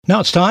Now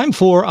it's time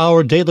for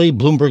our daily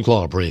Bloomberg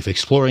Law Brief,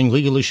 exploring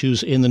legal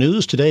issues in the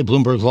news. Today,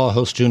 Bloomberg Law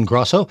host June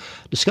Grasso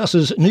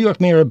discusses New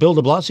York Mayor Bill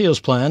DeBlasio's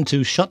plan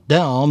to shut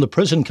down the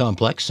prison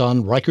complex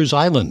on Rikers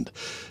Island.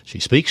 She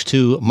speaks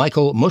to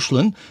Michael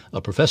Mushlin, a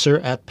professor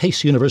at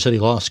Pace University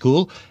Law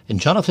School, and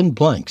Jonathan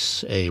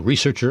Blanks, a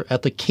researcher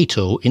at the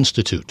Cato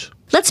Institute.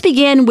 Let's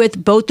begin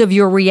with both of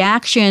your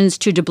reactions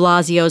to de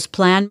Blasio's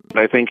plan.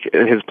 I think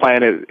his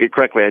plan it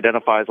correctly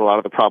identifies a lot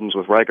of the problems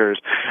with Rikers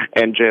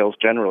and jails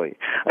generally.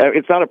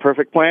 It's not a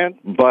perfect plan,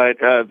 but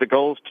the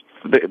goals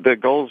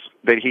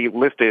that he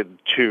listed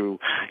to,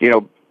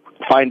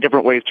 find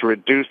different ways to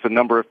reduce the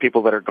number of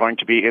people that are going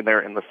to be in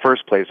there in the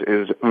first place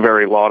is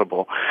very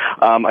laudable.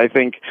 I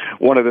think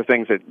one of the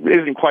things that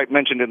isn't quite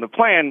mentioned in the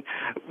plan,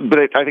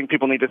 but I think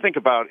people need to think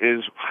about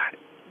is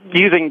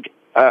using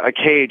a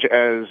cage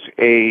as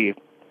a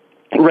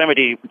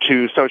remedy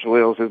to social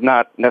ills is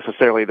not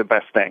necessarily the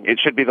best thing.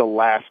 It should be the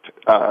last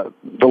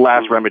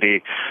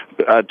remedy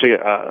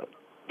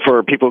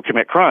for people who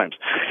commit crimes.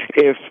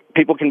 If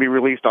people can be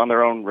released on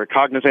their own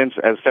recognizance,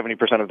 as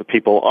 70% of the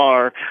people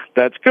are,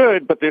 that's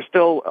good, but there's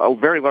still a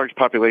very large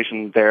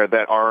population there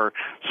that are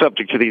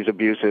subject to these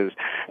abuses.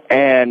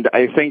 And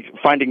I think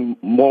finding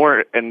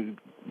more and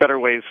better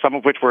ways, some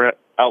of which were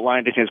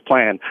outlined in his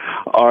plan,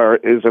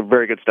 is a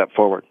very good step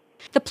forward.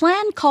 The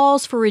plan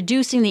calls for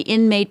reducing the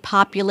inmate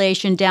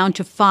population down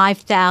to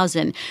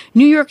 5,000.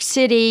 New York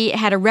City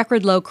had a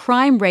record low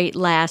crime rate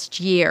last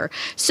year.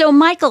 So,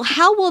 Michael,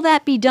 how will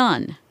that be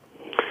done?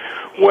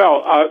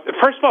 Well,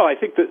 first of all, I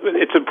think that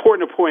it's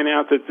important to point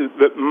out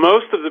that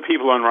most of the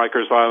people on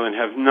Rikers Island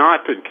have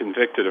not been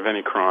convicted of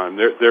any crime.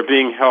 They're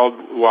being held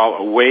while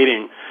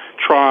awaiting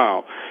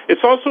trial.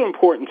 It's also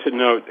important to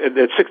note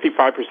that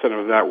 65%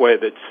 of that way,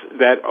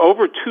 that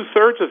over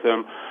two-thirds of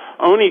them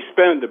only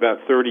spend about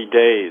 30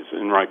 days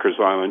in Rikers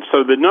Island.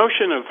 So the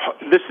notion of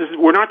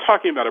we're not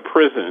talking about a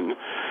prison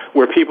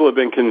where people have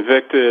been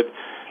convicted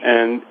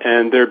and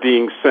they're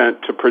being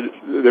sent to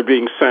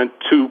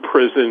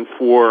prison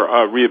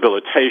for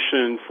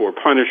rehabilitation, for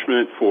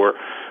punishment, for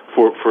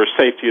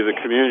safety of the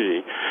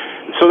community.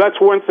 So that's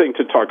one thing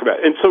to talk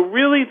about. And so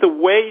really and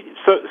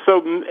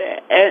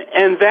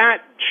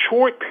that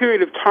short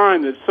period of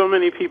time that so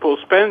many people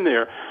spend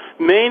there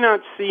may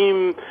not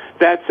seem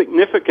that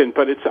significant,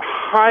 but it's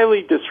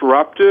highly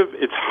disruptive,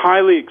 it's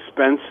highly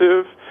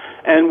expensive,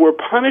 and we're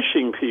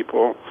punishing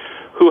people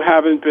who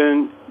haven't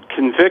been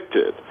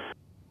convicted.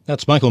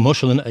 That's Michael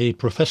Mushlin, a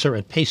professor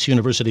at Pace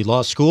University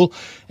Law School,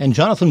 and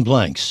Jonathan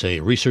Blanks, a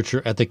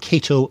researcher at the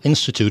Cato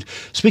Institute,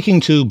 speaking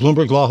to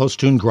Bloomberg Law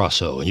host June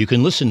Grasso. And you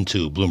can listen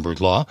to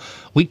Bloomberg Law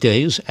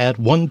weekdays at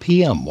 1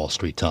 p.m. Wall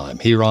Street time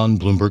here on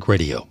Bloomberg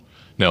Radio.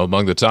 Now,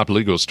 among the top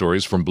legal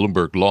stories from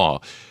Bloomberg Law,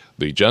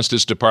 the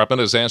Justice Department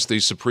has asked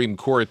the Supreme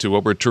Court to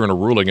overturn a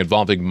ruling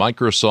involving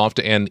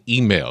Microsoft and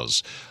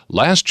emails.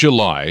 Last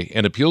July,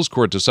 an appeals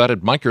court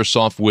decided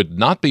Microsoft would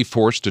not be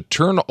forced to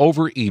turn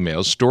over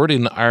emails stored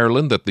in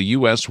Ireland that the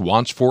U.S.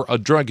 wants for a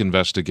drug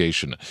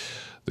investigation.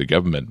 The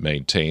government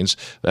maintains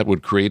that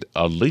would create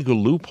a legal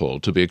loophole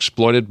to be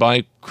exploited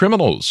by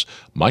criminals.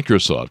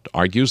 Microsoft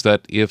argues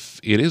that if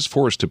it is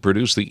forced to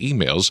produce the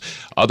emails,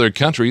 other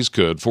countries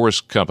could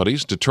force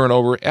companies to turn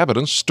over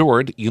evidence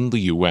stored in the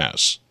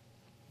U.S.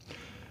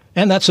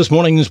 And that's this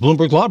morning's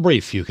Bloomberg Law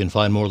Brief. You can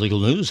find more legal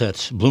news at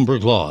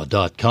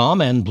BloombergLaw.com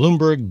and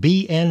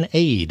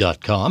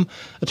BloombergBNA.com.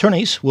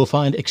 Attorneys will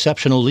find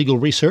exceptional legal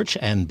research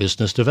and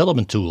business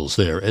development tools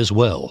there as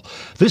well.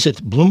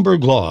 Visit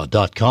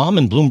BloombergLaw.com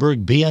and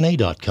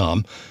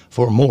BloombergBNA.com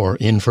for more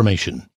information.